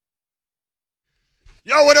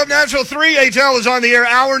Yo, what up, Nashville? 3HL is on the air.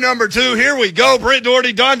 Hour number 2. Here we go. Britt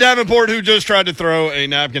Doherty, Don Davenport, who just tried to throw a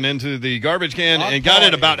napkin into the garbage can and got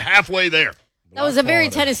it about halfway there. That was a very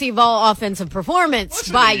Tennessee Vol offensive performance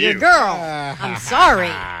by your girl. I'm sorry.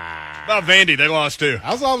 About Vandy, they lost too.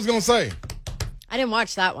 That's what I was going to say. I didn't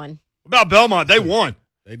watch that one. About Belmont, they won.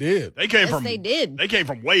 They did. They came They did. They came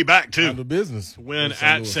from way back too. The business. To win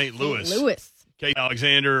at St. Louis. Louis. Kate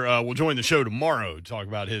Alexander will join the show tomorrow to talk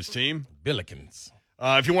about his team. Billikens.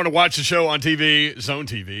 If you want to watch the show on TV, Zone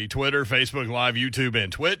TV, Twitter, Facebook Live, YouTube,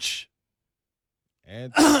 and Twitch.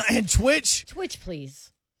 And Twitch. Twitch,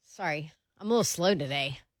 please. Sorry. I'm a little slow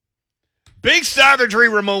today. Big Savagery,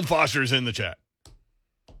 Ramon Foster's in the chat.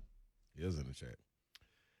 He is in the chat.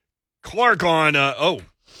 Clark on,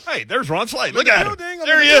 hey, there's Ron Slade. Look at him.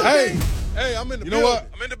 There he is. is. Hey, I'm in the building. You know what?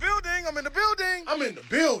 I'm in the building. I'm in the building. I'm in the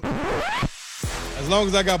building. As long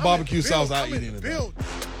as I got barbecue sauce, I'll eat anything.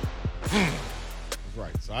 That's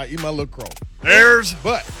right. So I eat my little crow. There's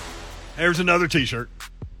another T-shirt.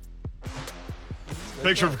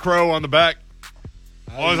 Picture of a crow on the back.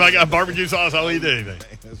 As long as I got barbecue sauce, I'll eat anything.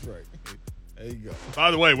 That's right. There you go.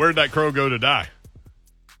 By the way, where'd that crow go to die?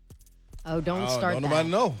 Oh, don't start don't that. nobody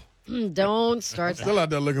know. Don't start that. Still out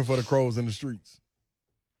there looking for the crows in the streets.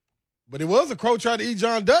 But it was a crow trying to eat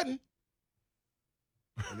John Dutton.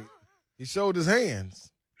 He showed his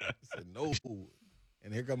hands. He said, no.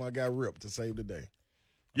 And here come my guy Rip to save the day.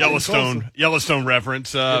 Yellowstone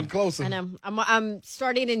reference. Getting closer. I know. I'm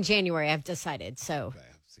starting in January, I've decided. So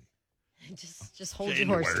just hold your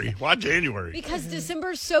horses. Why January? Because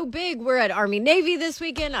December's so big. We're at Army Navy this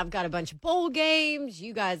weekend. I've got a bunch of bowl games.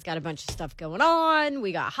 You guys got a bunch of stuff going on.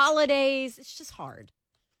 We got holidays. It's just hard.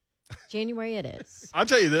 January it is. I'll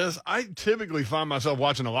tell you this. I typically find myself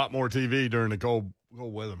watching a lot more TV during the cold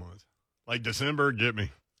weather months. Like December, get me.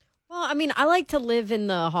 Well, I mean, I like to live in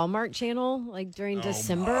the Hallmark Channel, like during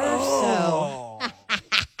December. So,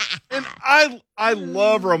 and I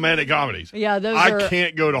love romantic comedies. Yeah, those I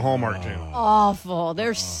can't go to Hallmark Channel. Awful.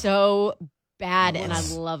 They're so bad, and I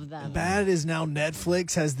love them. Bad is now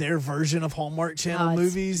Netflix has their version of Hallmark Channel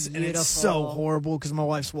movies, and it's so horrible because my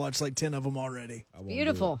wife's watched like 10 of them already.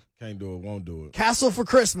 Beautiful. Can't do it, won't do it. Castle for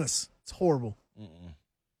Christmas. It's horrible.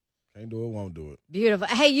 Can't do it, won't do it. Beautiful.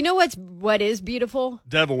 Hey, you know what is beautiful?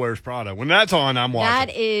 Devil Wears Prada. When that's on, I'm watching.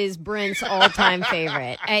 That is Brent's all-time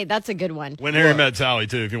favorite. Hey, that's a good one. When Harry Met Sally,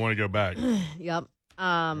 too, if you want to go back. Yep.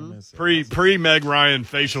 Pre Meg Ryan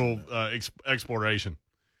facial exploration.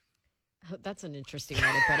 That's an interesting way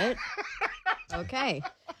to put it. Okay.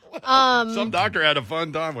 Some doctor had a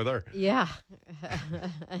fun time with her. Yeah.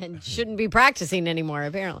 And shouldn't be practicing anymore,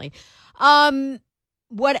 apparently.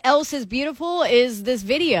 What else is beautiful is this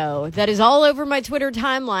video that is all over my Twitter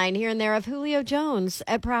timeline here and there of Julio Jones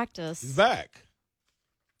at practice. He's back.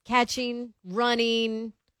 Catching,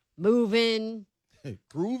 running, moving.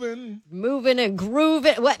 Grooving. Moving and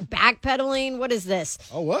grooving. What, backpedaling? What is this?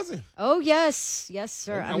 Oh, was he? Oh, yes. Yes,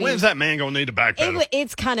 sir. Now, when's that man going to need to backpedal?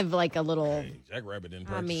 It's kind of like a little... Hey, Jack Rabbit didn't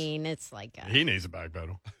practice. I mean, it's like... he needs a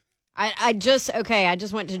backpedal. I just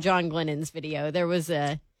went to John Glennon's video. There was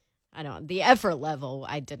the effort level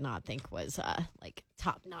I did not think was like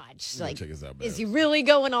top notch. Like, is he really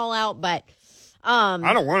going all out? But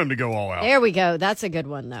I don't want him to go all out. There we go. That's a good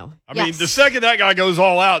one, though. I mean, the second that guy goes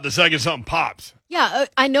all out, the second something pops. Yeah,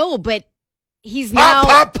 I know, but he's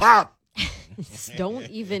pop. Don't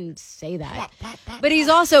even say that. But he's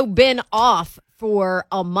also been off for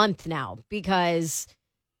a month now because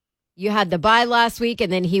you had the bye last week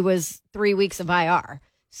and then he was 3 weeks of IR.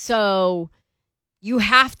 So you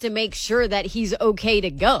have to make sure that he's okay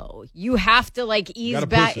to go. You have to ease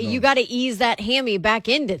back. You got to ease that hammy back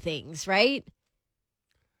into things, right?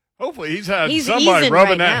 Hopefully he's had somebody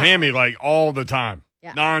rubbing that now. hammy all the time.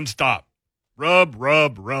 Yeah. Nonstop. Rub,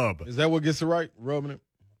 rub, rub. Is that what gets it right? Rubbing it?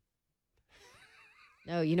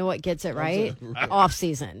 No, you know what gets it right? Off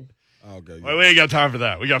season. Okay. Well, we ain't got time for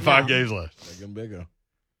that. We got 5 games left. Making bigger.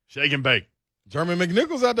 Shake and bake. Jermaine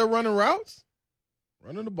McNichols out there running routes.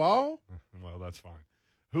 Running the ball. Well, that's fine.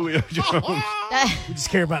 Julio Jones. We just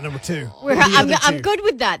care about number 2. I'm good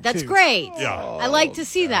with that. That's great. Yeah. I like to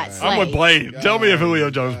see that. I'm with Blade. Tell me if Julio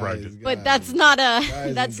Jones practiced. But that's not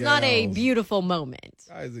a beautiful moment.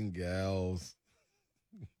 Guys and gals.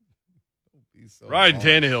 Ryan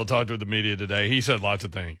Tannehill talked with the media today. He said lots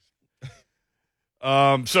of things.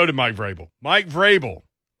 So did Mike Vrabel. Mike Vrabel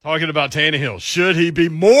talking about Tannehill. Should he be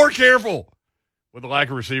more careful with the lack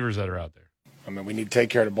of receivers that are out there? I mean, we need to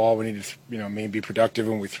take care of the ball. We need to, be productive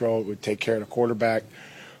when we throw it. We take care of the quarterback,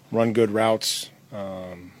 run good routes.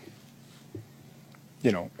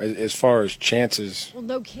 As far as chances. Well,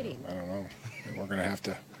 no kidding. I don't know. We're gonna have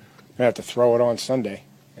to have to throw it on Sunday.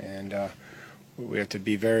 And we have to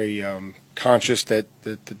be very conscious that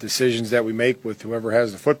the decisions that we make with whoever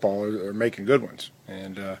has the football are making good ones.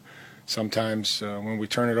 And sometimes when we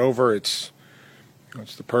turn it over, it's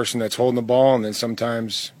the person that's holding the ball, and then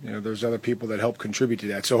sometimes there's other people that help contribute to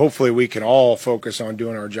that. So hopefully we can all focus on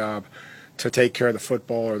doing our job to take care of the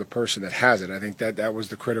football or the person that has it. I think that was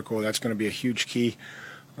the critical. That's going to be a huge key,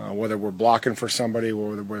 whether we're blocking for somebody,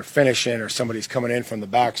 or whether we're finishing, or somebody's coming in from the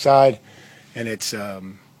backside, and it's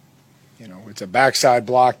it's a backside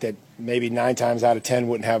block that maybe 9 times out of 10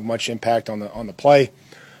 wouldn't have much impact on the play.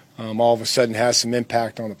 All of a sudden has some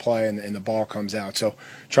impact on the play, and the ball comes out. So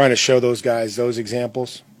trying to show those guys those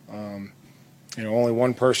examples. Only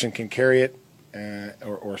one person can carry it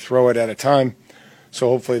or throw it at a time. So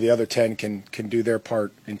hopefully the other 10 can do their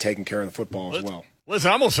part in taking care of the football as well.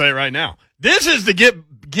 Listen, I'm going to say it right now. This is the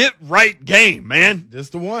get right game, man. This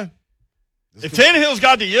the one. If Tannehill's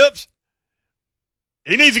got the yips,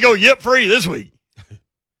 he needs to go yip free this week.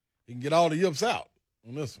 He can get all the yips out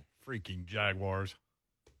on this one. Freaking Jaguars.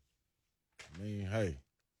 I mean, hey.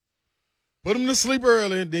 Put him to sleep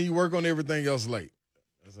early, and then you work on everything else late.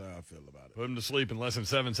 That's how I feel about it. Put him to sleep in less than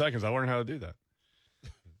 7 seconds. I learned how to do that.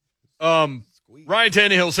 Ryan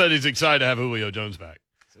Tannehill said he's excited to have Julio Jones back.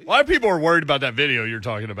 A lot of people are worried about that video you're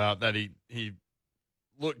talking about, that he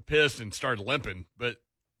looked pissed and started limping. But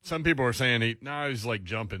some people are saying he's like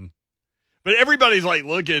jumping. But everybody's like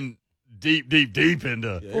looking deep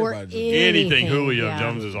into anything Julio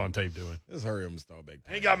Jones is on tape doing. Just hurry him and start back.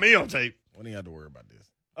 He got me on tape. We don't have to worry about this.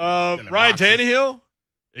 Ryan Tannehill,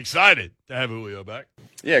 excited to have Julio back.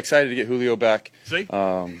 Yeah, excited to get Julio back. See?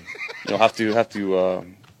 Have to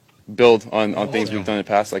build on things we've done in the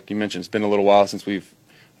past. Like you mentioned, it's been a little while since we've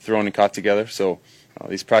thrown and caught together. So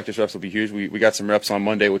these practice reps will be huge. We got some reps on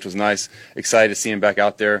Monday, which was nice. Excited to see him back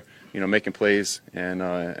out there, making plays and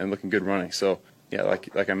looking good running. So yeah,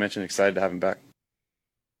 like I mentioned, excited to have him back.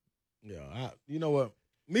 Yeah, you know what?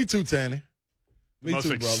 Me too, Tanny. Me Most too,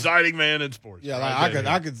 brother. Exciting man in sports. Yeah, right,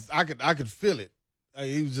 I could feel it.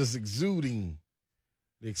 He was just exuding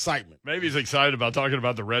the excitement. Maybe he's excited about talking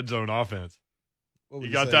about the red zone offense. What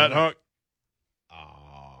You got that, Hunk?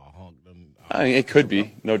 Hunk. I mean, it could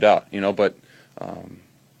be, no doubt, but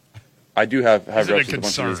I do have reps with a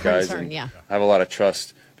bunch of these guys, and I have a lot of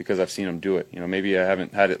trust because I've seen them do it. Maybe I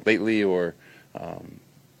haven't had it lately, or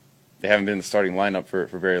they haven't been in the starting lineup for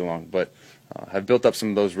very long, but have built up some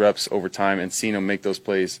of those reps over time and seen them make those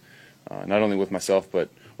plays, not only with myself but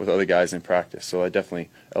with other guys in practice. So that definitely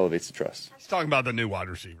elevates the trust. Let's talk about the new wide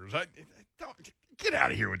receivers. Get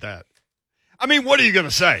out of here with that. I mean, what are you going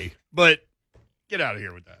to say? But get out of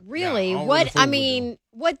here with that. Really?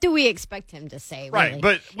 What do we expect him to say? Right, really?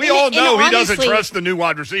 but we all know he doesn't trust the new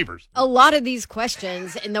wide receivers. A lot of these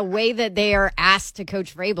questions and the way that they are asked to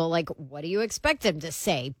Coach Vrabel, like, what do you expect him to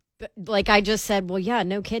say? But, like I just said, well, yeah,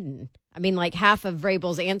 no kidding. I mean, like half of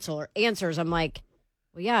Vrabel's answers, I'm like,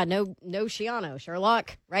 well, yeah, no Shiano,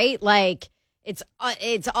 Sherlock, right? Like, it's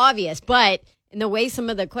obvious, but in the way some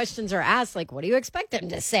of the questions are asked, like, what do you expect him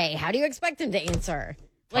to say? How do you expect him to answer?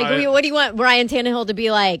 Like, what do you want Ryan Tannehill to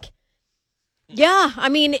be like? Yeah, I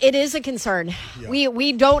mean, it is a concern. Yeah.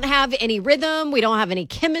 We don't have any rhythm. We don't have any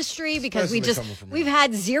chemistry because we've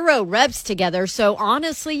had 0 reps together. So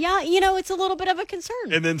honestly, yeah, it's a little bit of a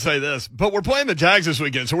concern. And then say this, but we're playing the Jags this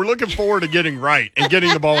weekend, so we're looking forward to getting right and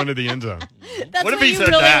getting the ball into the end zone. That's what you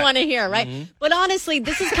really want to hear, right? Mm-hmm. But honestly,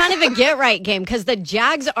 this is kind of a get-right game because the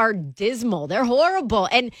Jags are dismal. They're horrible.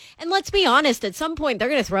 And let's be honest, at some point, they're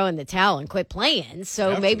going to throw in the towel and quit playing.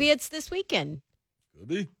 So maybe it's this weekend. Could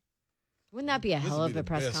be. Wouldn't that be a hell of a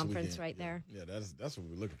press conference right there? Yeah, that's what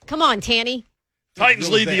we're looking for. Come on, Tanny. Titans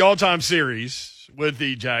lead the all-time series with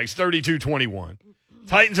the Jags, 32-21.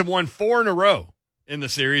 Titans have won 4 in a row in the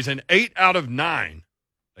series and 8 out of 9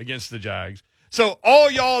 against the Jags. So all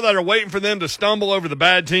y'all that are waiting for them to stumble over the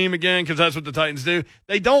bad team again, because that's what the Titans do,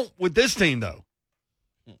 they don't with this team, though.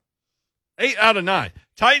 8 out of 9.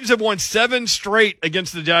 Titans have won 7 straight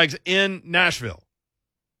against the Jags in Nashville.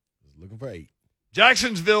 Looking for 8.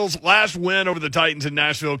 Jacksonville's last win over the Titans in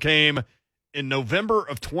Nashville came in November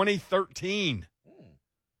of 2013.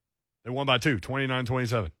 They won by 2,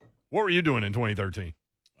 29-27. What were you doing in 2013?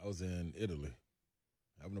 I was in Italy,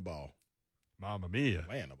 having a ball. Mamma mia.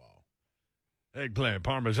 Playing the ball. Eggplant,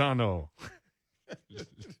 Parmigiano.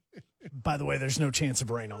 By the way, there's no chance of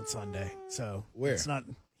rain on Sunday. So where? It's not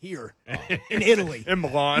here. In Italy. In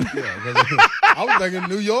Milan. Yeah, I was thinking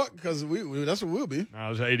New York because that's where we'll be.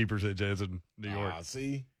 No, there's 80% chance in New York.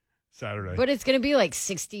 See? Saturday. But it's going to be like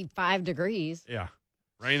 65 degrees. Yeah.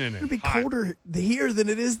 Raining It'll be colder here than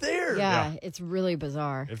it is there. Yeah, it's really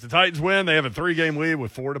bizarre. If the Titans win, they have a 3-game lead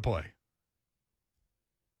with 4 to play.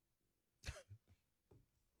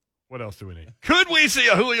 What else do we need? Could we see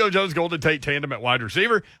a Julio Jones-Golden Tate tandem at wide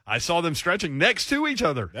receiver? I saw them stretching next to each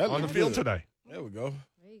other on the field today. There we go.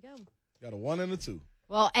 There you go. Got a 1 and a 2.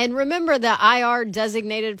 Well, and remember the IR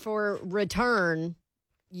designated for return,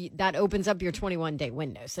 that opens up your 21-day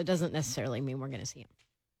window. So it doesn't necessarily mean we're going to see him.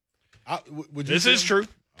 This is true.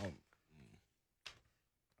 I'm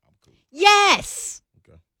cool. Yes.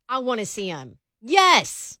 Okay. I want to see him.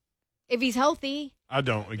 Yes. If he's healthy. I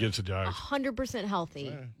don't against the Jags. 100%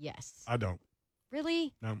 healthy. Yes. I don't.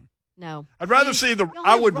 Really? No. I'd rather see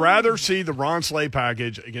I would rather see the Ron Slay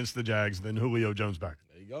package against the Jags than Julio Jones back.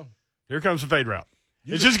 There you go. Here comes the fade route.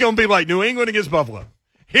 It's just going to be like New England against Buffalo.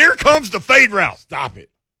 Here comes the fade route. Stop it.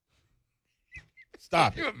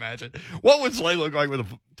 Stop Can you imagine? What would Slay look like with a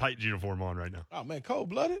Titans uniform on right now? Oh, man,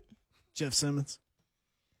 cold-blooded. Jeff Simmons.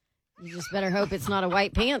 You just better hope it's not a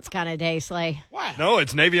white pants kind of day, Slay. Why? No,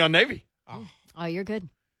 it's Navy on Navy. Oh, you're good.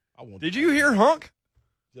 Did you hear Hunk?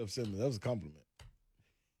 Jeff Simmons, that was a compliment.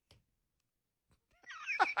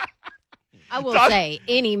 I will say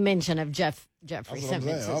any mention of Jeffrey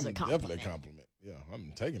Simmons is a compliment. Definitely a compliment. Yeah,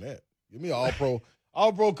 I'm taking that. Give me an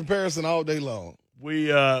all-pro comparison all day long.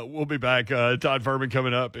 We'll be back. Todd Furman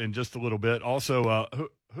coming up in just a little bit. Also,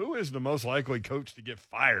 who is the most likely coach to get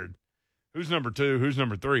fired? Who's number 2? Who's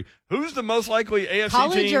number 3? Who's the most likely AFC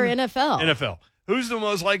College team? or NFL? NFL. Who's the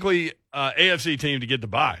most likely AFC team to get the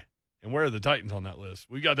bye? And where are the Titans on that list?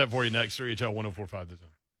 We got that for you next. 3HL 1045 The Zone.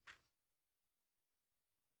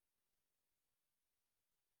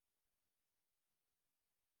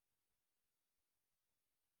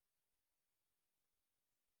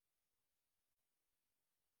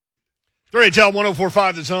 HL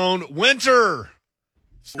 1045 The Zone. Winter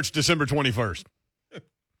starts December 21st.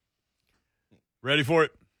 Ready for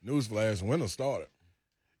it? Newsflash, winter started.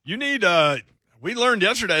 You need, we learned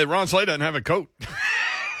yesterday that Ron Slay doesn't have a coat.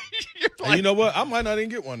 And you know what? I might not even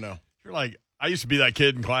get one now. You're like, I used to be that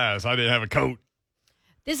kid in class. I didn't have a coat.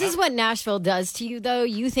 This is what Nashville does to you, though.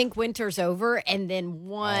 You think winter's over, and then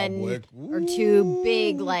one or two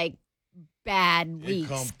big, bad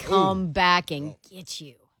weeks come back and get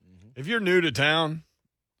you. If you're new to town,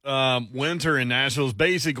 winter in Nashville is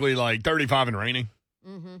basically like 35 and raining.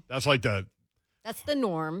 Mm-hmm. That's the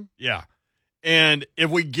norm. Yeah. And if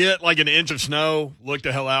we get like an inch of snow, look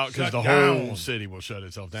the hell out because the whole city will shut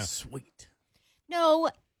itself down. Sweet. No,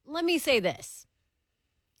 let me say this.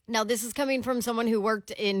 Now, this is coming from someone who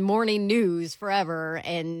worked in morning news forever.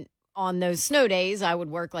 And on those snow days, I would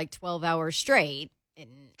work like 12 hours straight.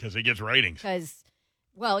 Because it gets ratings.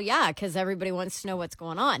 Because everybody wants to know what's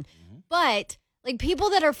going on. Mm-hmm. But like people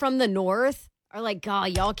that are from the north are like,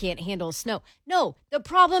 God, y'all can't handle snow. No, the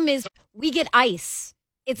problem is we get ice.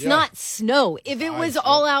 It's not snow. If it was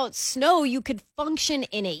all out snow, you could function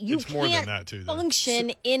in it. You it's more can't than that too,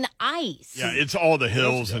 function in ice. Yeah, it's all the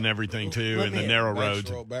hills and everything too, and the narrow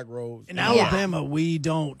roads. Back roads. In Alabama, we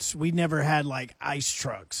never had like ice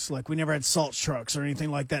trucks. Like we never had salt trucks or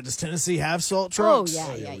anything like that. Does Tennessee have salt trucks?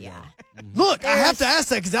 Oh, yeah. Look, I have to ask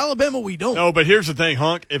that because Alabama, we don't. No, but here's the thing,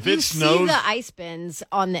 Hunk. If it snows. You see the ice bins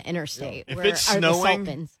on the interstate. If it's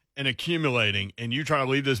snowing and accumulating and you try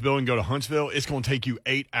to leave this building and go to Huntsville, it's going to take you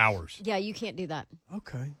 8 hours. Yeah, you can't do that.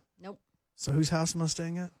 Okay. Nope. So whose house am I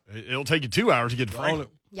staying at? It'll take you 2 hours to get to Franklin.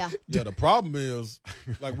 Yeah. Yeah, the problem is,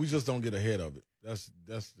 we just don't get ahead of it. That's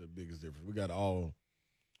the biggest difference.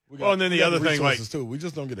 And then the other thing, too. We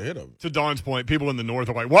just don't get ahead of it. To Don's point, people in the north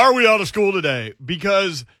are like, why are we out of school today?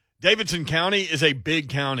 Because Davidson County is a big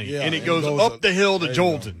county, and it goes up the hill to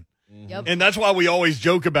Jolton. Yep. And that's why we always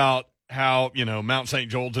joke about how, Mount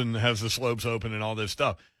St. Jolton has the slopes open and all this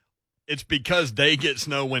stuff. It's because they get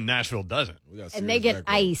snow when Nashville doesn't. And they get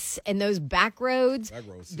ice. And those back roads,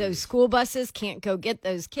 those school buses can't go get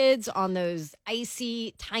those kids on those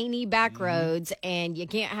icy, tiny back roads. And you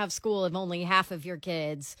can't have school if only half of your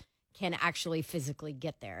kids can actually physically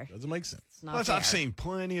get there. Doesn't make sense. Plus, I've seen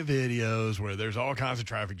plenty of videos where there's all kinds of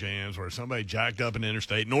traffic jams where somebody jacked up an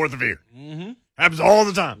interstate north of here. Mm-hmm. Happens all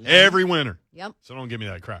the time, every winter. Yep. So don't give me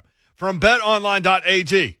that crap. From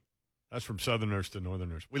betonline.ag. That's from Southerners to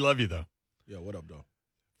Northerners. We love you, though. Yeah, what up, though?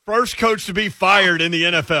 First coach to be fired in the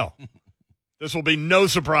NFL. This will be no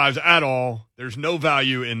surprise at all. There's no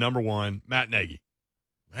value in number 1, Matt Nagy.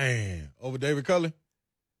 Man, over David Culley?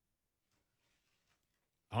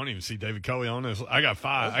 I don't even see David Culley on this. I got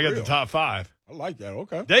 5. I got the top 5. I like that.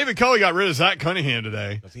 Okay. David Culley got rid of Zach Cunningham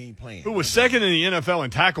today. Because he ain't playing. Who was second in the NFL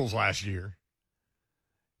in tackles last year.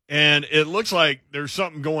 And it looks like there's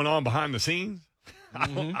something going on behind the scenes.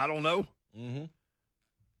 Mm-hmm. I don't know. Mm-hmm.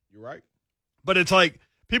 You're right. But it's like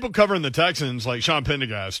people covering the Texans, like Sean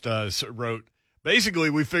Pendergast wrote, basically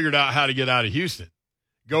we figured out how to get out of Houston.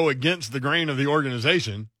 Go against the grain of the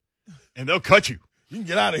organization, and they'll cut you. You can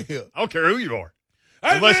get out of here. I don't care who you are.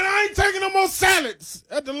 Hey, man, I ain't taking no more salads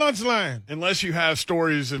at the lunch line. Unless you have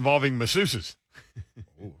stories involving masseuses.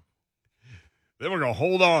 Then we're going to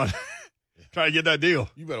hold on. Try to get that deal.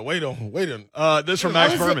 You better wait on. This from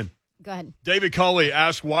Max Berman. Go ahead. David Culley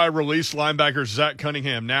asked why release linebacker Zach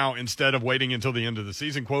Cunningham now instead of waiting until the end of the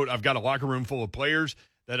season. Quote, I've got a locker room full of players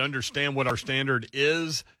that understand what our standard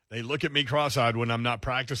is. They look at me cross-eyed when I'm not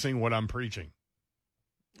practicing what I'm preaching.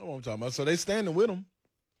 That's what I'm talking about. So they standing with him.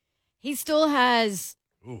 He still has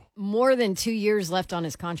more than 2 years left on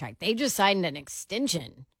his contract. They just signed an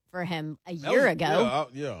extension for him a year ago.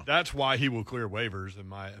 Yeah. That's why he will clear waivers, in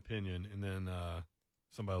my opinion, and then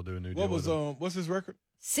somebody will do a new deal. What's his record?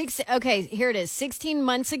 Okay, here it is. 16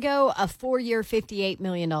 months ago, a 4-year, $58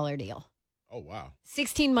 million deal. Oh, wow.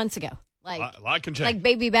 16 months ago. A lot can change. Like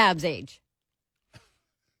Baby Bab's age.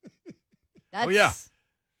 Yeah.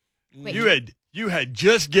 Wait. You had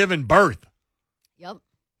just given birth. Yep.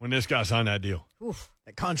 When this guy signed that deal. Oof.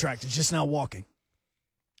 That contract is just now walking.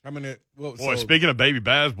 Speaking of Baby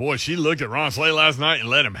Babs, she looked at Ron Slay last night and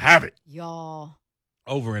let him have it. Y'all.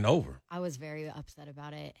 Over and over. I was very upset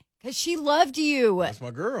about it. Because she loved you. That's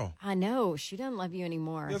my girl. I know. She doesn't love you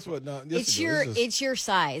anymore. Guess what? No, it's your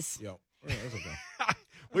size. Yeah, that's okay.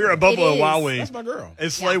 We were at Buffalo Wild Wings. That's my girl.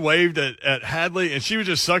 And Slay waved at Hadley, and she was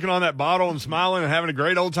just sucking on that bottle and smiling and having a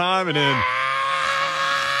great old time. And then,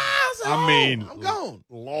 I'm gone.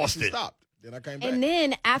 Lost it. Stopped. Then I came back. And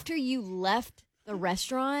then after you left the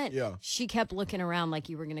restaurant, Yeah. she kept looking around like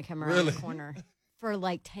you were going to come around the corner for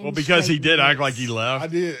like 10 Well, because he did minutes. act like he left. I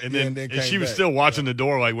did. And then came she was back. still watching the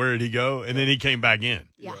door like, where did he go? And then he came back in.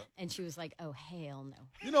 Yeah. And she was like, oh, hell no.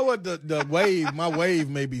 You know what? The wave, my wave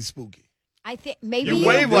may be spooky. I think maybe Your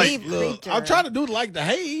wave, like, creeped her. I'm trying to do like the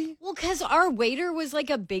hey. Well, because our waiter was like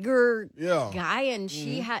a bigger Yeah. guy, and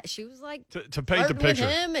she was like To paint the flirting picture.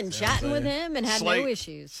 with him and chatting with him and had no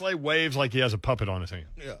issues. Slay waves like he has a puppet on his hand.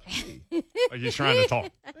 Yeah. Like he's trying to talk.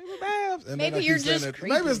 Baby Babs. And Maybe then I you're keep saying just that.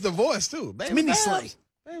 creepy. Maybe it's the voice too. Baby Mini Babs. Slay.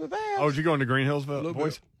 Baby Babs. Oh, did you go into Green Hills, a little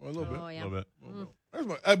boys? bit. A little bit. Oh, yeah. A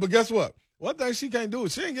little bit. But guess what? One thing she can't do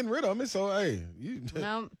is she ain't getting rid of me. So hey,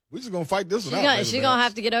 No. we just gonna fight this one out. She's going to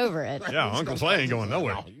have to get over it. Yeah, Uncle Slay ain't going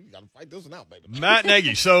nowhere. You gotta fight this one out, baby. Matt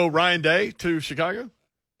Nagy. So Ryan Day to Chicago.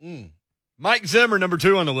 Mike Zimmer, number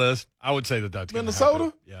 2 on the list. I would say that's going to happen.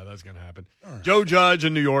 Minnesota? Yeah, that's going to happen. Joe Judge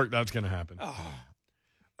in New York. That's going to happen.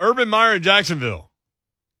 Urban Meyer in Jacksonville.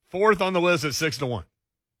 4th on the list at 6-1.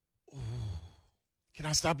 Can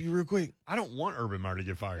I stop you real quick? I don't want Urban Meyer to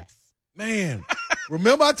get fired. Yes. Man,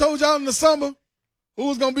 remember I told y'all in the summer who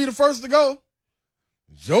was going to be the first to go?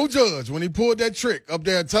 Joe Judge, when he pulled that trick up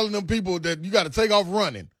there telling them people that you got to take off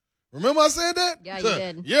running. Remember I said that? Yeah, you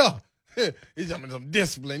did. Yeah. He's talking some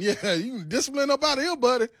discipline. Yeah, you can discipline up out of here,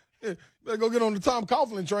 buddy. Better go get on the Tom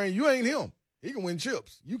Coughlin train. You ain't him. He can win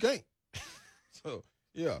chips. You can't. So,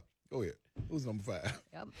 yeah, go ahead. Who's number 5?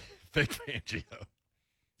 Yep. Vic Fangio.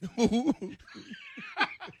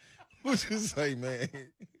 What'd you say, man?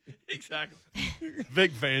 Exactly.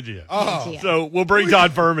 Vic Fangio. Oh, So we'll bring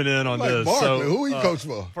Todd Furman in on like this. Barkley. So, Who he coach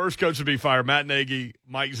for? First coach to be fired: Matt Nagy,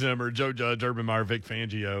 Mike Zimmer, Joe Judge, Urban Meyer, Vic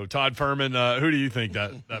Fangio. Todd Furman. Who do you think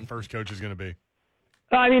that first coach is going to be?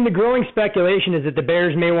 I mean, the growing speculation is that the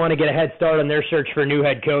Bears may want to get a head start on their search for a new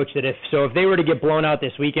head coach. If they were to get blown out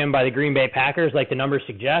this weekend by the Green Bay Packers, like the numbers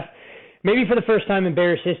suggest, maybe for the first time in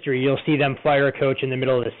Bears history, you'll see them fire a coach in the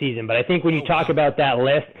middle of the season. But I think when you talk about that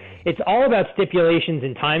list, it's all about stipulations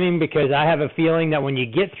and timing, because I have a feeling that when you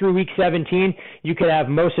get through Week 17, you could have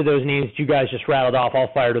most of those names that you guys just rattled off all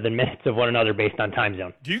fired within minutes of one another based on time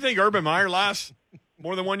zone. Do you think Urban Meyer lasts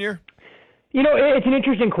more than 1 year? You know, it's an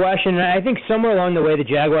interesting question, and I think somewhere along the way the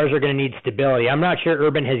Jaguars are going to need stability. I'm not sure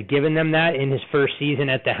Urban has given them that in his first season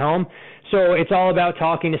at the helm. So it's all about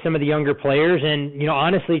talking to some of the younger players and, you know,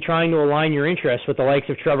 honestly trying to align your interests with the likes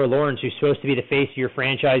of Trevor Lawrence, who's supposed to be the face of your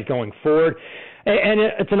franchise going forward. And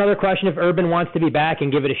it's another question if Urban wants to be back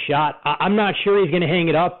and give it a shot. I'm not sure he's going to hang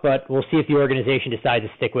it up, but we'll see if the organization decides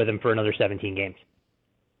to stick with him for another 17 games.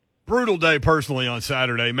 Brutal day personally on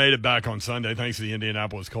Saturday. Made it back on Sunday thanks to the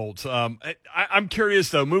Indianapolis Colts. I'm curious,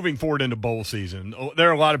 though, moving forward into bowl season, there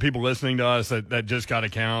are a lot of people listening to us that just got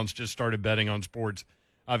accounts, just started betting on sports,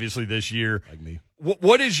 obviously, this year. Like me.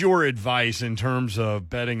 What is your advice in terms of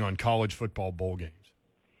betting on college football bowl games?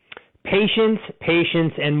 Patience,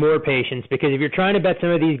 and more patience, because if you're trying to bet some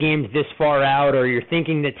of these games this far out, or you're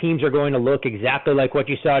thinking that teams are going to look exactly like what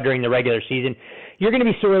you saw during the regular season, you're going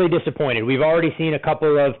to be sorely disappointed. We've already seen a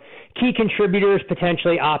couple of key contributors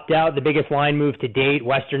potentially opt out. The biggest line move to date,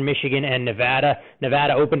 Western Michigan and Nevada.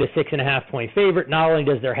 Nevada opened a 6.5-point favorite. Not only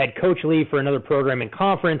does their head coach leave for another program in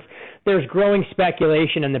conference, there's growing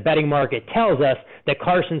speculation, and the betting market tells us that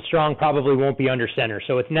Carson Strong probably won't be under center.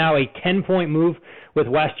 So it's now a 10-point move with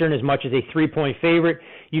Western as much as a 3-point favorite.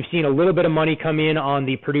 You've seen a little bit of money come in on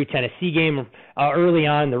the Purdue-Tennessee game early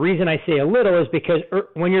on. The reason I say a little is because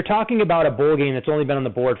when you're talking about a bowl game that's only been on the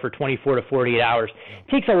board for 24 to 48 hours, it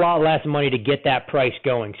takes a lot less money to get that price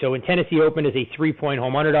going. So when Tennessee opened as a 3-point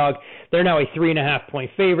home underdog, they're now a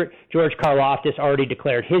 3.5-point favorite. George Karlaftis already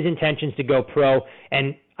declared his intentions to go pro,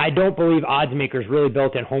 and I don't believe odds makers really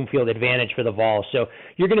built in home field advantage for the Vols. So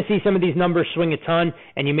you're going to see some of these numbers swing a ton,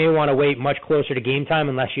 and you may want to wait much closer to game time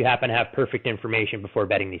unless you happen to have perfect information before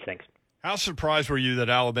betting these things. How surprised were you that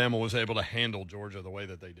Alabama was able to handle Georgia the way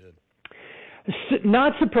that they did?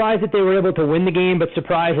 Not surprised that they were able to win the game, but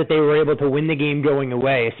surprised that they were able to win the game going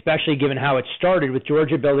away, especially given how it started with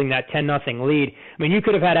Georgia building that 10-0 lead. I mean, you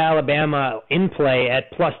could have had Alabama in play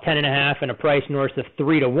at plus 10.5 and a price north of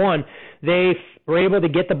 3-1. They were able to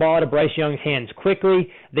get the ball out of Bryce Young's hands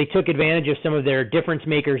quickly. They took advantage of some of their difference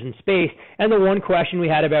makers in space. And the one question we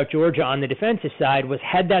had about Georgia on the defensive side was,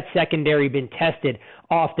 had that secondary been tested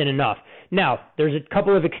often enough? Now, there's a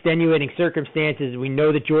couple of extenuating circumstances. We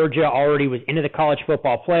know that Georgia already was into the college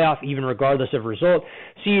football playoff, even regardless of result.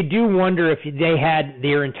 So you do wonder if they had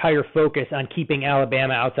their entire focus on keeping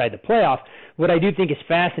Alabama outside the playoff. What I do think is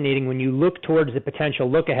fascinating when you look towards the potential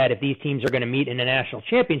look ahead if these teams are going to meet in a national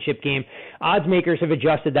championship game, odds makers have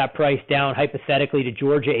adjusted that price down hypothetically to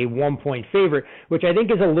Georgia a 1-point favorite, which I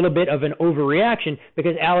think is a little bit of an overreaction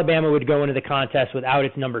because Alabama would go into the contest without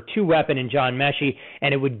its number 2 weapon in John Mechie,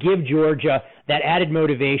 and it would give Georgia that added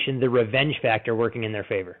motivation, the revenge factor working in their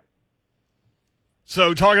favor.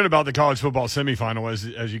 So talking about the college football semifinal,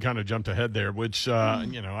 as you kind of jumped ahead there, which,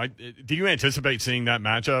 do you anticipate seeing that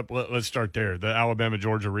matchup? Let's start there, the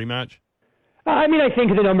Alabama-Georgia rematch. I mean, I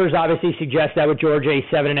think the numbers obviously suggest that with Georgia a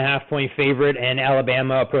 7.5-point favorite and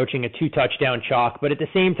Alabama approaching a 2-touchdown chalk. But at the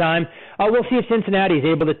same time, we'll see if Cincinnati is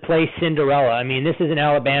able to play Cinderella. I mean, this is an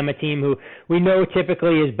Alabama team who we know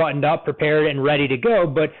typically is buttoned up, prepared, and ready to go.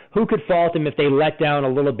 But who could fault them if they let down a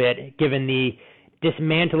little bit, given the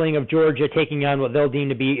dismantling of Georgia, taking on what they'll deem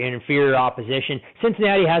to be an inferior opposition?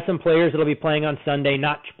 Cincinnati has some players that will be playing on Sunday,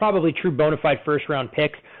 not probably true bona fide first-round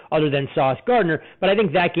picks other than Sauce Gardner, but I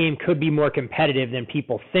think that game could be more competitive than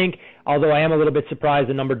people think, although I am a little bit surprised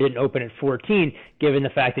the number didn't open at 14, given the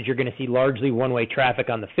fact that you're going to see largely one-way traffic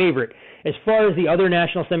on the favorite. As far as the other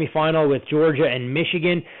national semifinal with Georgia and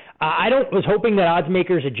Michigan, I was hoping that odds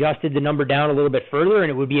makers adjusted the number down a little bit further,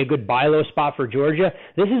 and it would be a good buy low spot for Georgia.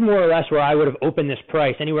 This is more or less where I would have opened this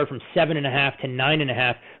price, anywhere from 7.5 to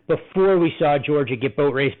 9.5, before we saw Georgia get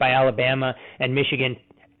boat raced by Alabama and Michigan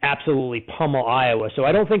absolutely pummel Iowa. So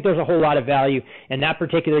I don't think there's a whole lot of value in that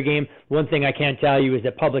particular game. One thing I can tell you is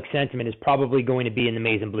that public sentiment is probably going to be in the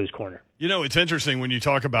Maize and Blues corner. You know, it's interesting when you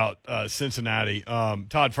talk about Cincinnati.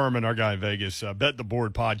 Todd Furman, our guy in Vegas, Bet the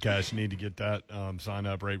Board podcast. You need to get that. Sign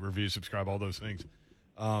up, rate, review, subscribe, all those things.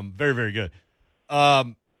 Very, very good.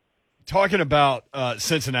 Talking about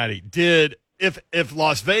Cincinnati, if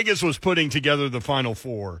Las Vegas was putting together the Final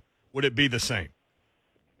Four, would it be the same?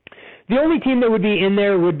 The only team that would be in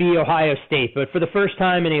there would be Ohio State, but for the first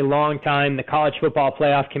time in a long time, the College Football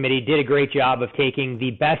Playoff Committee did a great job of taking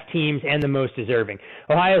the best teams and the most deserving.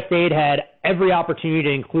 Ohio State had every opportunity to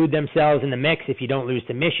include themselves in the mix if you don't lose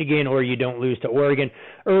to Michigan or you don't lose to Oregon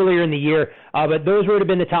earlier in the year, but those would have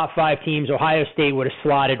been the top 5 teams. Ohio State would have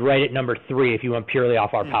slotted right at number 3 if you went purely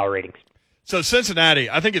off our power ratings. So Cincinnati,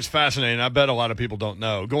 I think it's fascinating. I bet a lot of people don't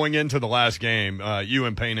know. Going into the last game, you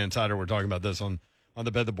and Payne Insider were talking about this on the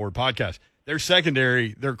Bet the Board podcast. Their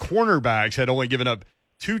secondary, their cornerbacks had only given up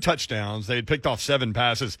 2 touchdowns. They had picked off 7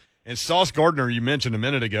 passes. And Sauce Gardner, you mentioned a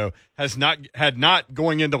minute ago, had not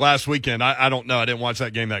going into last weekend. I don't know. I didn't watch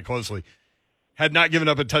that game that closely. Had not given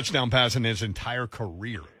up a touchdown pass in his entire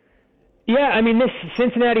career. Yeah, I mean, this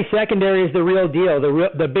Cincinnati secondary is the real deal.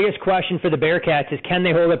 The biggest question for the Bearcats is, can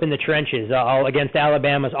they hold up in the trenches against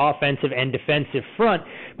Alabama's offensive and defensive front?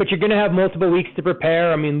 But you're going to have multiple weeks to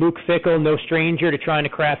prepare. I mean, Luke Fickell, no stranger to trying to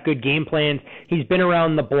craft good game plans. He's been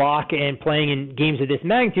around the block and playing in games of this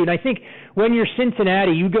magnitude. And I think when you're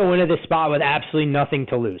Cincinnati, you go into this spot with absolutely nothing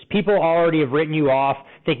to lose. People already have written you off,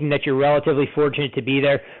 thinking that you're relatively fortunate to be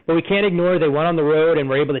there. But we can't ignore they went on the road and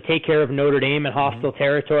were able to take care of Notre Dame in hostile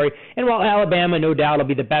territory. And while while Alabama, no doubt, will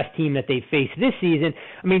be the best team that they've faced this season,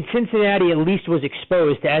 I mean, Cincinnati at least was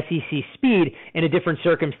exposed to SEC speed in a different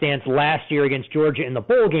circumstance last year against Georgia in the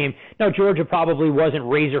bowl game. Now, Georgia probably wasn't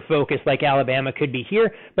razor-focused like Alabama could be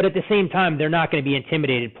here, but at the same time, they're not going to be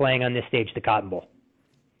intimidated playing on this stage, the Cotton Bowl.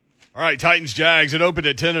 All right, Titans-Jags. It opened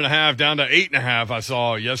at 10.5, down to 8.5. I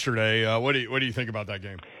saw yesterday. What do you think about that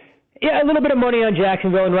game? Yeah, a little bit of money on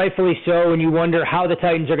Jacksonville, and rightfully so, when you wonder how the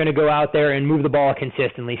Titans are going to go out there and move the ball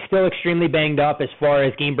consistently. Still extremely banged up as far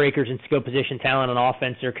as game breakers and skill position talent on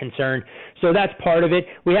offense are concerned. So that's part of it.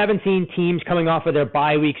 We haven't seen teams coming off of their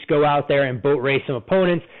bye weeks go out there and boat race some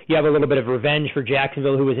opponents. You have a little bit of revenge for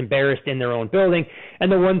Jacksonville, who was embarrassed in their own building.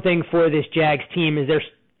 And the one thing for this Jags team is they're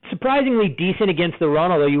surprisingly decent against the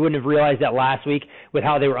run, although you wouldn't have realized that last week with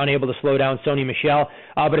how they were unable to slow down Sony Michel.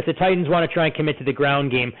 But if the Titans want to try and commit to the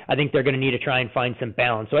ground game, I think they're going to need to try and find some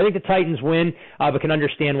balance. So I think the Titans win, but can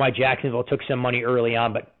understand why Jacksonville took some money early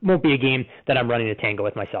on, but won't be a game that I'm running a tango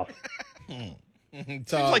with myself.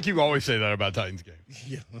 Seems like you always say that about Titans games.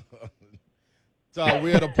 Yeah. So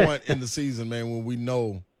we're at a point in the season, man, when we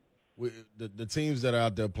know the teams that are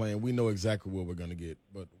out there playing, we know exactly what we're going to get.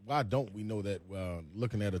 But why don't we know that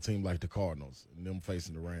looking at a team like the Cardinals and them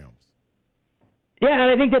facing the Rams? Yeah,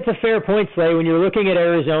 and I think that's a fair point, Slay. When you're looking at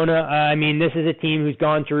Arizona, I mean, this is a team who's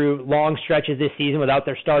gone through long stretches this season without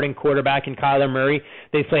their starting quarterback in Kyler Murray.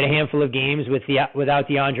 They've played a handful of games without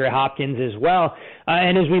DeAndre Hopkins as well.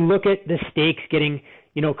 And as we look at the stakes getting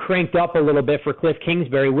cranked up a little bit for Cliff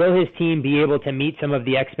Kingsbury, will his team be able to meet some of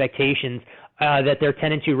the expectations that their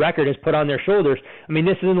 10-2 record has put on their shoulders? I mean,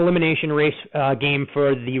 this is an elimination race game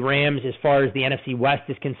for the Rams as far as the NFC West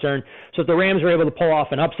is concerned. So if the Rams are able to pull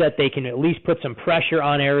off an upset, they can at least put some pressure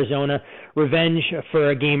on Arizona. Revenge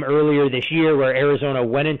for a game earlier this year where Arizona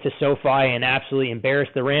went into SoFi and absolutely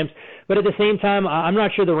embarrassed the Rams. But at the same time, I'm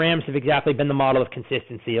not sure the Rams have exactly been the model of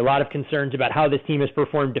consistency. A lot of concerns about how this team has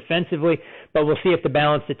performed defensively, but we'll see if the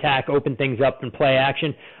balanced attack open things up in play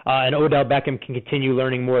action, and Odell Beckham can continue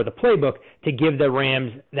learning more of the playbook to give the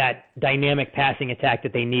Rams that dynamic passing attack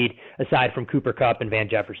that they need, aside from Cooper Kupp and Van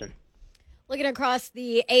Jefferson. Looking across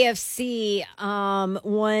the AFC,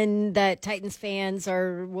 one that Titans fans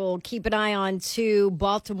will keep an eye on too,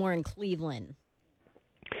 Baltimore and Cleveland.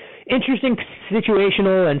 Interesting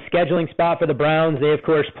situational and scheduling spot for the Browns. They, of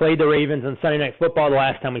course, played the Ravens on Sunday Night Football the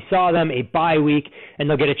last time we saw them, a bye week, and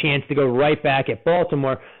they'll get a chance to go right back at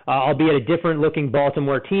Baltimore, albeit a different-looking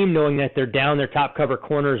Baltimore team, knowing that they're down their top cover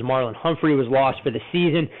corners. Marlon Humphrey was lost for the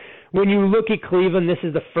season. When you look at Cleveland, this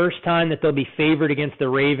is the first time that they'll be favored against the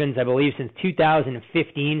Ravens, I believe, since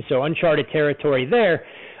 2015, so uncharted territory there.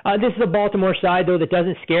 This is a Baltimore side, though, that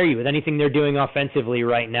doesn't scare you with anything they're doing offensively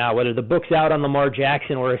right now. Whether the book's out on Lamar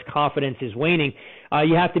Jackson or his confidence is waning,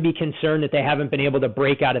 you have to be concerned that they haven't been able to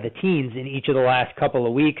break out of the teens in each of the last couple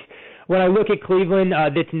of weeks. When I look at Cleveland,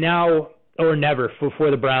 it's now or never for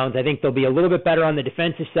the Browns. I think they'll be a little bit better on the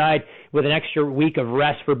defensive side with an extra week of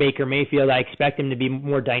rest for Baker Mayfield. I expect him to be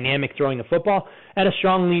more dynamic throwing the football, and a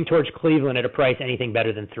strong lean towards Cleveland at a price anything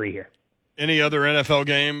better than 3 here. Any other NFL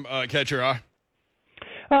game catch your eye?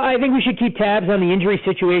 I think we should keep tabs on the injury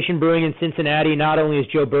situation brewing in Cincinnati. Not only is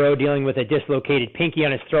Joe Burrow dealing with a dislocated pinky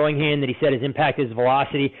on his throwing hand that he said has impacted his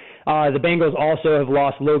velocity, the Bengals also have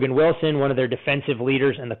lost Logan Wilson, one of their defensive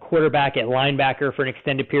leaders, and the quarterback at linebacker for an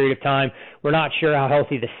extended period of time. We're not sure how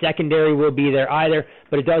healthy the secondary will be there either,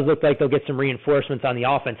 but it does look like they'll get some reinforcements on the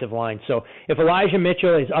offensive line. So if Elijah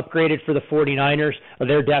Mitchell is upgraded for the 49ers,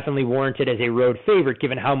 they're definitely warranted as a road favorite,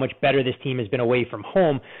 given how much better this team has been away from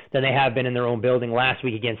home than they have been in their own building last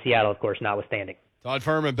week against Seattle, of course, notwithstanding. Todd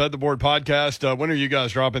Furman, Bet the Board podcast. When are you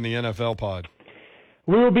guys dropping the NFL pod?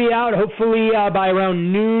 We will be out hopefully by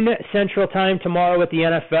around noon Central Time tomorrow with the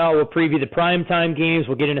NFL. We'll preview the primetime games.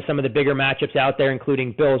 We'll get into some of the bigger matchups out there,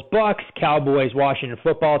 including Bills-Bucks, Cowboys-Washington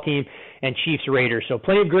football team, and Chiefs-Raiders. So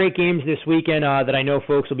plenty of great games this weekend that I know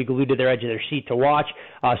folks will be glued to their edge of their seat to watch.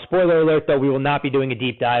 Spoiler alert, though, we will not be doing a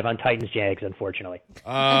deep dive on Titans-Jags, unfortunately. Figured.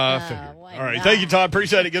 All right. Thank you, Todd.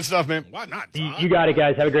 Appreciate it. Good stuff, man. Why not, Todd? You got it,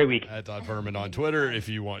 guys. Have a great week. At Todd Furman on Twitter if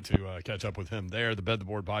you want to catch up with him there. The Bet the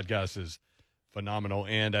Board podcast is phenomenal.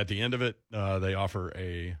 And at the end of it, they offer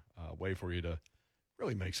a way for you to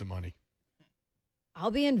really make some money.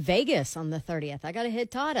 I'll be in Vegas on the 30th. I got to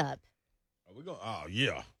hit Todd up. Oh,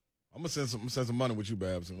 yeah. I'm going to send some money with you,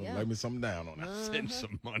 Babs, and lay me something down on that. Send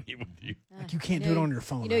some money with you. Like you can't do it on your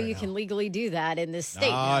phone. You can legally do that in this state.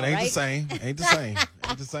 Nah, now, it ain't right? the same. Ain't the same.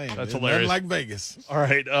 Ain't the same. That's It's hilarious. nothing like Vegas. All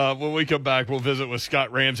right. When we come back, we'll visit with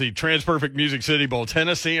Scott Ramsey, TransPerfect Music City Bowl,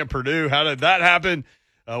 Tennessee and Purdue. How did that happen?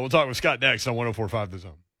 We'll talk with Scott next on 104.5 The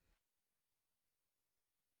Zone.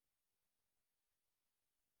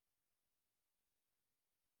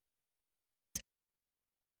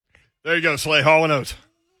 There you go, Slay, Hall & Oates.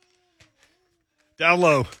 Down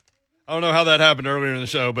low. I don't know how that happened earlier in the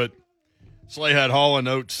show, but Slay had Hall &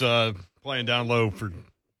 Oates playing down low for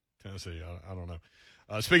Tennessee. I don't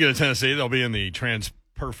know. Speaking of Tennessee, they'll be in the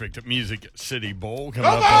TransPerfect Music City Bowl coming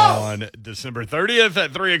up on December 30th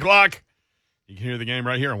at 3 o'clock. You can hear the game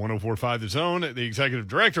right here on 104.5 The Zone. The executive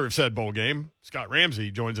director of said bowl game, Scott Ramsey,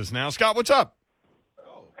 joins us now. Scott, what's up?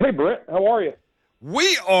 Hey, Brent. How are you?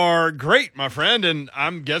 We are great, my friend, and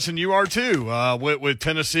I'm guessing you are too. With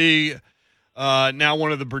Tennessee now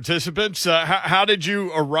one of the participants, how did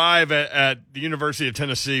you arrive at the University of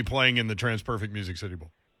Tennessee playing in the TransPerfect Music City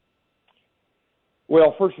Bowl?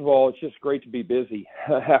 Well, first of all, it's just great to be busy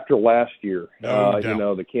after last year.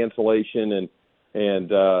 The cancellation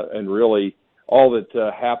and really all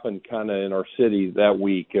that happened kind of in our city that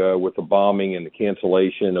week with the bombing and the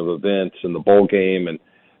cancellation of events and the bowl game. And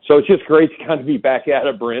so it's just great to kind of be back at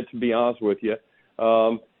it, Brent, to be honest with you.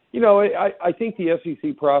 I think the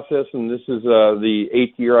SEC process, and this is the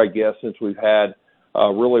 8th year, I guess, since we've had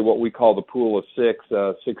really what we call the pool of six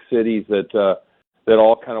cities that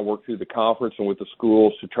all kind of work through the conference and with the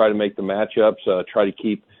schools to try to make the matchups, try to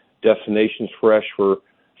keep destinations fresh for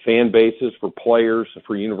fan bases, for players,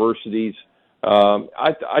 for universities.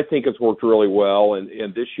 I think it's worked really well.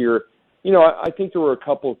 And this year, I think there were a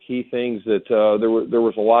couple of key things that there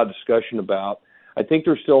was a lot of discussion about. I think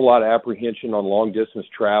there's still a lot of apprehension on long-distance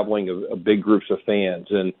traveling of big groups of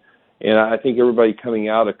fans. And I think everybody coming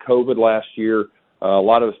out of COVID last year, a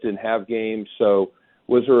lot of us didn't have games. So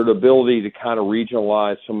was there an ability to kind of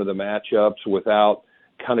regionalize some of the matchups without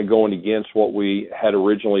kind of going against what we had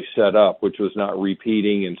originally set up, which was not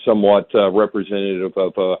repeating and somewhat representative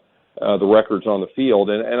of the records on the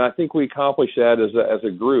field. And I think we accomplished that as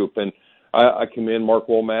a group. And I commend Mark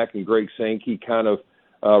Womack and Greg Sankey kind of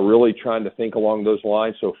really trying to think along those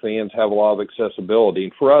lines so fans have a lot of accessibility.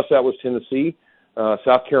 And for us, that was Tennessee,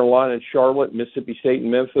 South Carolina and Charlotte, Mississippi State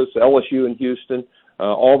and Memphis, LSU and Houston,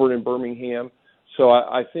 Auburn and Birmingham. So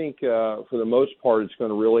I think for the most part, it's going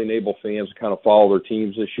to really enable fans to kind of follow their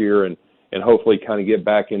teams this year and hopefully kind of get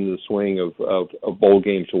back into the swing of bowl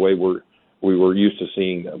games the way we were used to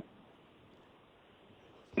seeing them.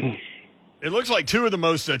 It looks like two of the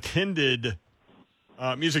most attended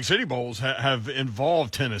Music City Bowls have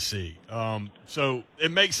involved Tennessee. So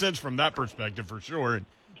it makes sense from that perspective for sure. And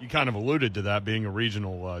you kind of alluded to that being a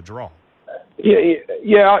regional draw.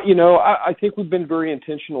 Yeah. I think we've been very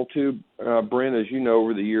intentional too, Brent, as you know,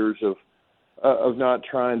 over the years of not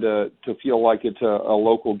trying to feel like it's a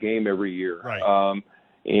local game every year. Right.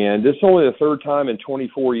 And this is only the third time in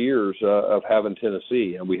 24 years of having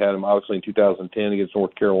Tennessee. And we had them obviously in 2010 against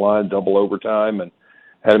North Carolina, double overtime, and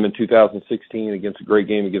had them in 2016 against a great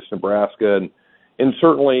game against Nebraska. And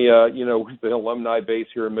certainly, the alumni base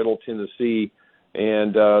here in Middle Tennessee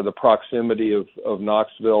and the proximity of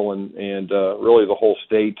Knoxville and really the whole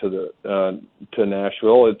state to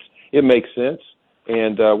Nashville, it makes sense.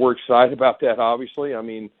 And we're excited about that, obviously. I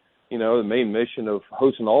mean, the main mission of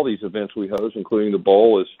hosting all these events we host, including the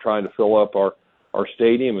bowl, is trying to fill up our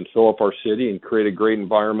stadium and fill up our city and create a great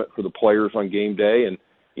environment for the players on game day. And,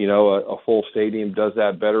 a full stadium does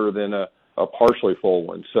that better than a partially full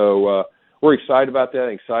one. So we're excited about that,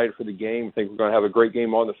 excited for the game. I think we're going to have a great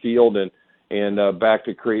game on the field and back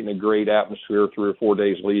to creating a great atmosphere 3 or 4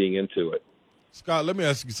 days leading into it. Scott, let me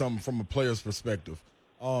ask you something from a player's perspective.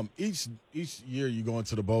 Each year you go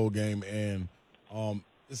into the bowl game, and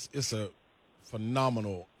it's a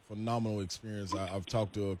phenomenal experience. I've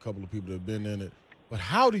talked to a couple of people that have been in it. But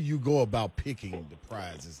how do you go about picking the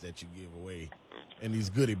prizes that you give away in these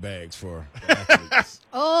goodie bags for athletes?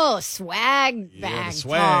 Oh, swag bag. Yeah, the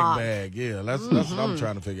swag bag. Yeah, that's what I'm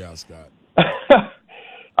trying to figure out, Scott.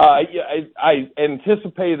 I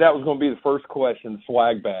anticipated that was going to be the first question,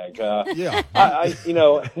 swag bag. Yeah.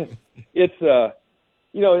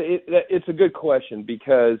 It's a good question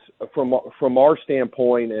because from our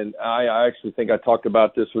standpoint, and I actually think I talked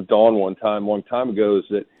about this with Dawn one time, long time ago, is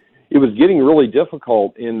that it was getting really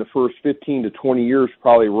difficult in the first 15 to 20 years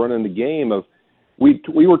probably running the game of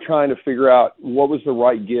we were trying to figure out what was the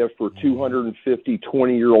right gift for 250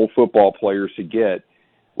 20-year-old football players to get.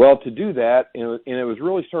 Well, to do that, and it was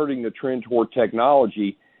really starting to trend toward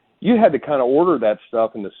technology, you had to kind of order that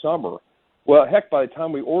stuff in the summer. Well, heck, by the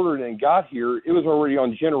time we ordered it and got here, it was already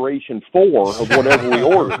on generation 4 of whatever we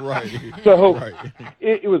ordered. Right. So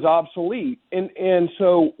it was obsolete. And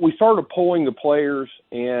so we started polling the players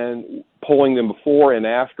and polling them before and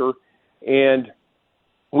after, and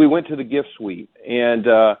we went to the gift suite. And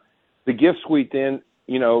the gift suite then,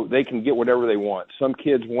 they can get whatever they want. Some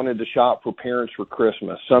kids wanted to shop for parents for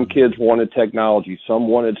Christmas. Some kids wanted technology. Some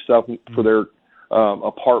wanted stuff for their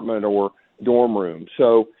apartment or dorm room.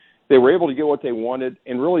 So they were able to get what they wanted,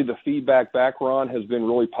 and really the feedback back, Ron, has been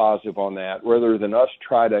really positive on that, rather than us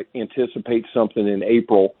try to anticipate something in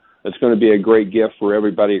April that's going to be a great gift for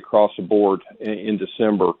everybody across the board in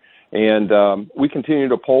December. And we continue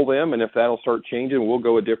to poll them, and if that'll start changing, we'll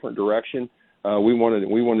go a different direction. We want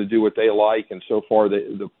to do what they like, and so far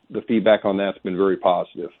the feedback on that's been very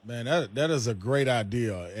positive. Man, that is a great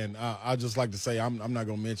idea, and I just like to say I'm not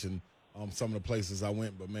going to mention some of the places I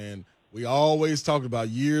went, but man, we always talked about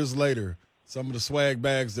years later some of the swag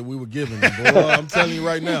bags that we were given. Boy, I'm telling you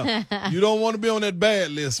right now, you don't want to be on that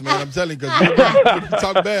bad list, man. I'm telling you, because you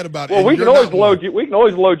talk bad about it. Well, we can always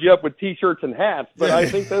load you up with T-shirts and hats, but I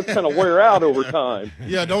think those kind of wear out over time.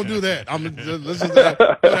 Yeah, don't do that. Let's just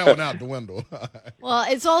put that one out the window. Well,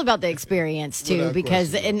 it's all about the experience too,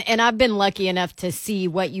 because and I've been lucky enough to see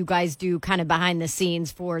what you guys do kind of behind the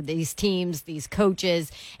scenes for these teams, these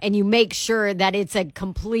coaches, and you make sure that it's a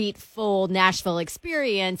complete, full Nashville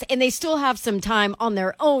experience, and they still have some time on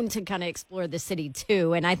their own to kind of explore the city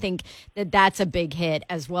too. And I think that that's a big hit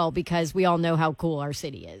as well, because we all know how cool our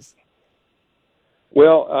city is.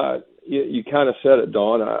 Well, you kind of said it,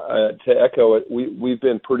 Dawn. To echo it, we've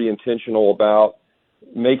been pretty intentional about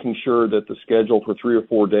making sure that the schedule for 3 or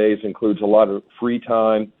 4 days includes a lot of free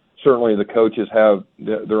time. Certainly the coaches have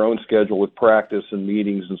their own schedule with practice and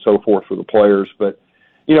meetings and so forth for the players. But,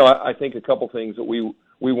 you know, I think a couple things that we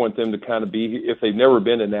want them to kind of be, if they've never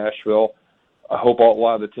been to Nashville, I hope a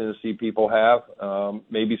lot of the Tennessee people have,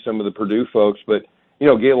 maybe some of the Purdue folks, but, you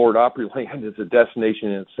know, Gaylord Opryland is a destination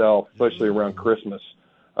in itself, especially around Christmas.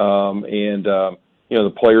 You know,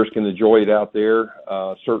 the players can enjoy it out there.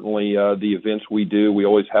 Certainly the events we do, we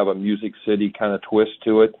always have a Music City kind of twist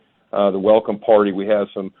to it. The welcome party, we have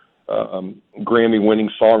some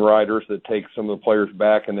Grammy-winning songwriters that take some of the players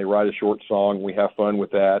back and they write a short song. We have fun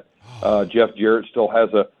with that. Jeff Jarrett still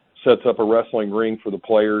sets up a wrestling ring for the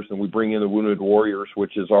players, and we bring in the Wounded Warriors,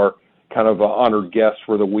 which is our kind of honored guests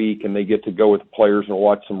for the week, and they get to go with the players and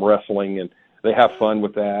watch some wrestling, and they have fun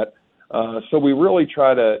with that. So we really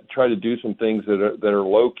try to do some things that are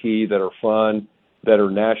low key, that are fun, that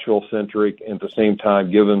are Nashville centric, and at the same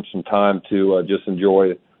time give them some time to just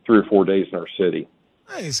enjoy 3 or 4 days in our city.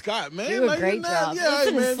 Hey, Scott, man. Do a great job. Yeah,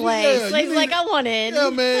 listen to Slay. Slay's like, I want in. Yeah,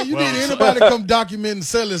 man. You need anybody to come document and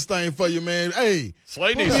sell this thing for you, man. Hey.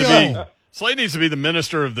 Slay needs to be the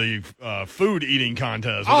minister of the food eating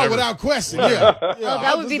contest. Oh, without question, yeah.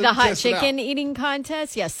 That would be the hot chicken eating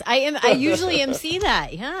contest. Yes, I usually MC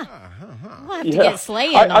that. Yeah, we'll have to get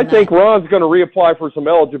Slay in. I think Ron's going to reapply for some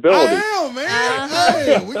eligibility. I am, man.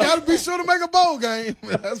 Hey, we got to be sure to make a bowl game.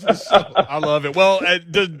 That's for sure. I love it. Well,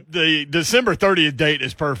 the December 30th date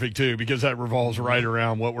is perfect too, because that revolves right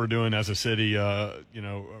around what we're doing as a city.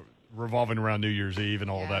 Revolving around New Year's Eve and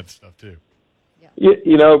all that stuff too.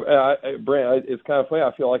 You know, Brent, it's kind of funny.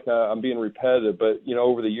 I feel like I'm being repetitive, but, you know,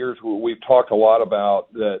 over the years we've talked a lot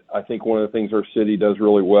about that. I think one of the things our city does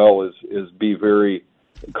really well is be very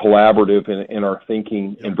collaborative in our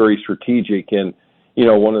thinking and very strategic. And, you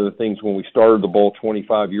know, one of the things when we started the Bowl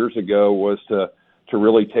 25 years ago was to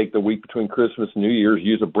really take the week between Christmas and New Year's,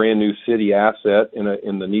 use a brand new city asset in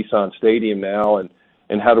the Nissan Stadium now,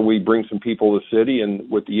 and how do we bring some people to the city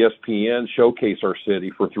and with ESPN showcase our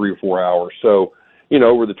city for 3 or 4 hours. So, you know,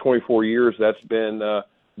 over the 24 years, that's been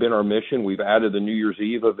our mission. We've added the New Year's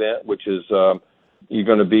Eve event, which is you're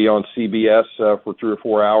going to be on CBS for 3 or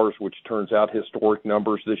 4 hours, which turns out historic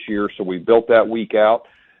numbers this year. So we built that week out.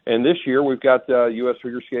 And this year we've got U.S.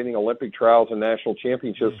 Figure Skating Olympic Trials and National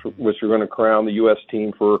Championships, which are going to crown the U.S.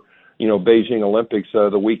 team for, you know, Beijing Olympics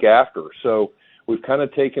the week after. So we've kind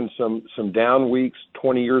of taken some down weeks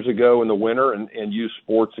 20 years ago in the winter and used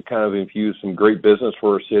sports to kind of infuse some great business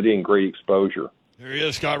for our city and great exposure. There he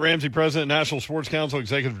is, Scott Ramsey, President, National Sports Council,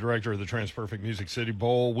 Executive Director of the TransPerfect Music City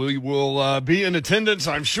Bowl. We will be in attendance,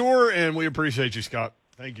 I'm sure, and we appreciate you, Scott.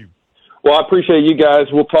 Thank you. Well, I appreciate you guys.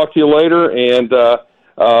 We'll talk to you later, and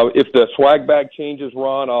if the swag bag changes,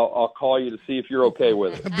 Ron, I'll call you to see if you're okay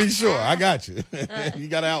with it. Be sure. I got you. You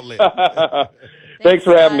got an outlet. Thanks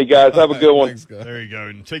for having me, guys. Have a good one. Thanks, there you go.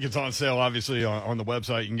 And tickets on sale, obviously, on the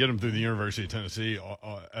website. You can get them through the University of Tennessee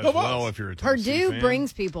as well if you're a Tennessee Purdue fan.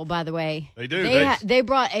 brings people, by the way. They do. They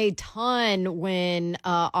brought a ton when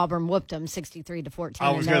Auburn whooped them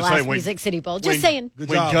 63-14 in their last Music City Bowl. Just saying. Good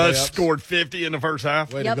when job, Gus scored 50 in the first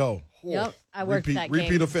half. Way to go. Yep. I worked that game.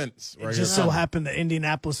 Repeat offense. It just so happened that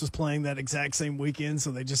Indianapolis was playing that exact same weekend,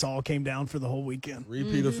 so they just all came down for the whole weekend.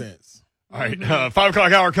 Repeat offense. All right, 5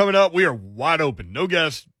 o'clock hour coming up. We are wide open. No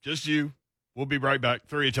guests, just you. We'll be right back.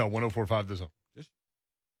 3HL 104.5 The Zone.